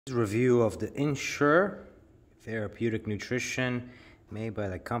Review of the Ensure therapeutic nutrition made by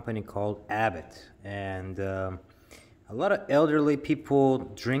the company called Abbott, and a lot of elderly people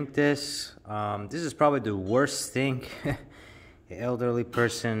drink this. This is probably the worst thing an elderly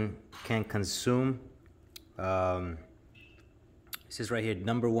person can consume. This is right here,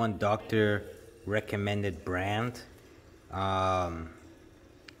 #1 doctor recommended brand.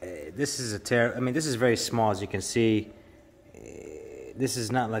 This is this is very small, as you can see. This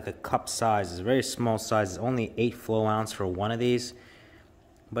is not like a cup size. It's a very small size. It's only 8 flow ounce for one of these.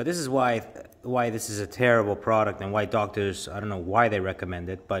 But this is why this is a terrible product and why doctors, I don't know why they recommend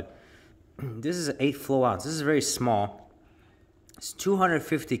it, but this is 8 flow ounce. This is very small. It's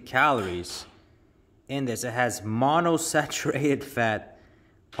 250 calories in this. It has monosaturated fat,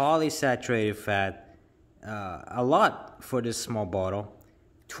 polysaturated fat, a lot for this small bottle.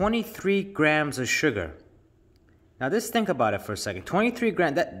 23 grams of sugar. Now just think about it for a second. 23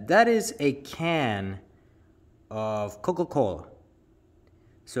 grams, that is a can of Coca-Cola.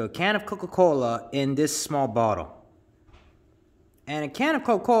 So a can of Coca-Cola in this small bottle. And a can of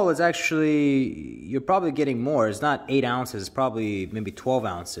Coca-Cola is actually, you're probably getting more. It's not 8 ounces, it's probably maybe 12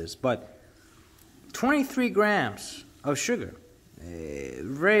 ounces. But 23 grams of sugar.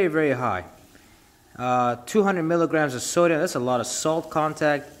 Very, very high. 200 milligrams of sodium. That's a lot of salt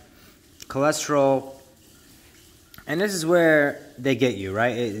content, cholesterol. And this is where they get you,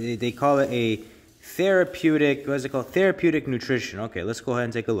 right? They call it a therapeutic, what is it called? Therapeutic nutrition. Okay, let's go ahead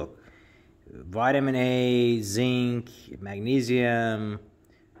and take a look. Vitamin A, zinc, magnesium.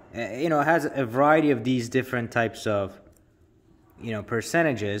 It has a variety of these different types of,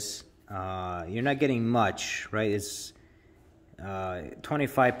 percentages. You're not getting much, right? It's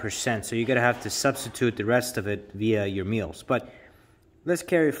 25%. So you're going to have to substitute the rest of it via your meals. But let's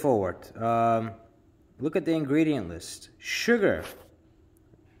carry forward. Look at the ingredient list. Sugar,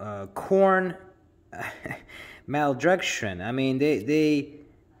 corn, maltodextrin.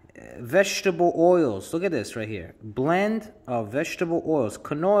 Vegetable oils. Look at this right here. Blend of vegetable oils.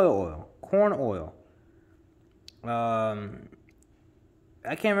 Canola oil, corn oil. I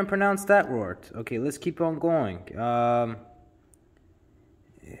can't even pronounce that word. Okay, let's keep on going.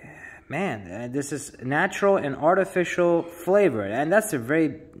 This is natural and artificial flavor, and that's a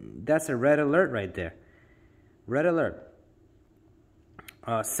red alert right there. Red alert.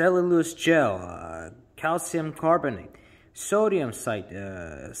 Cellulose gel, calcium carbonate, sodium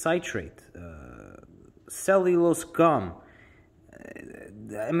citrate, cellulose gum.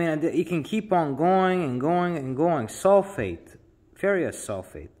 You can keep on going and going and going. Sulfate, Ferrous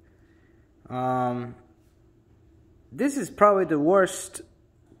sulfate. This is probably the worst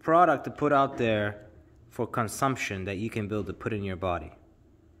product to put out there for consumption that you can build to put in your body.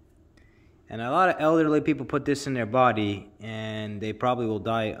 And a lot of elderly people put this in their body, and they probably will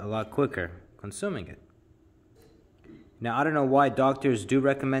die a lot quicker consuming it. Now, I don't know why doctors do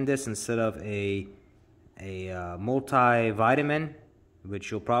recommend this instead of a multivitamin, which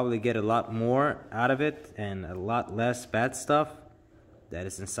you'll probably get a lot more out of it and a lot less bad stuff that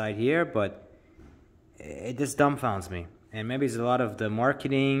is inside here, but it just dumbfounds me. And maybe it's a lot of the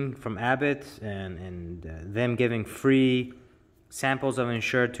marketing from Abbott and them giving free samples of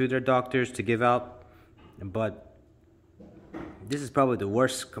Ensure to their doctors to give out, but this is probably the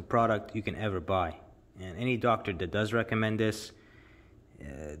worst product you can ever buy. And any doctor that does recommend this,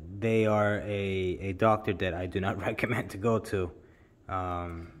 they are a doctor that I do not recommend to go to.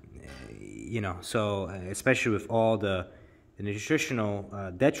 So especially with all the nutritional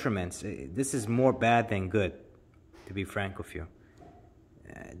detriments, this is more bad than good, to be frank with you.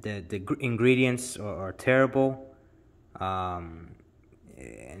 The ingredients are terrible.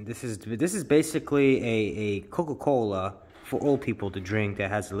 And this is basically a Coca-Cola for old people to drink that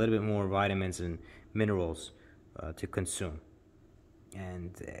has a little bit more vitamins and minerals to consume.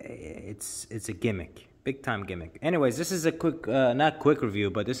 And it's a gimmick, big time gimmick. Anyways, this is a quick, not quick review,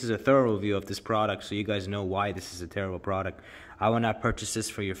 but this is a thorough review of this product, so you guys know why this is a terrible product. I will not purchase this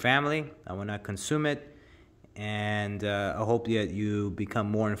for your family. I will not consume it, and I hope that you become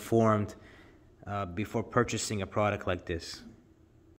more informed before purchasing a product like this.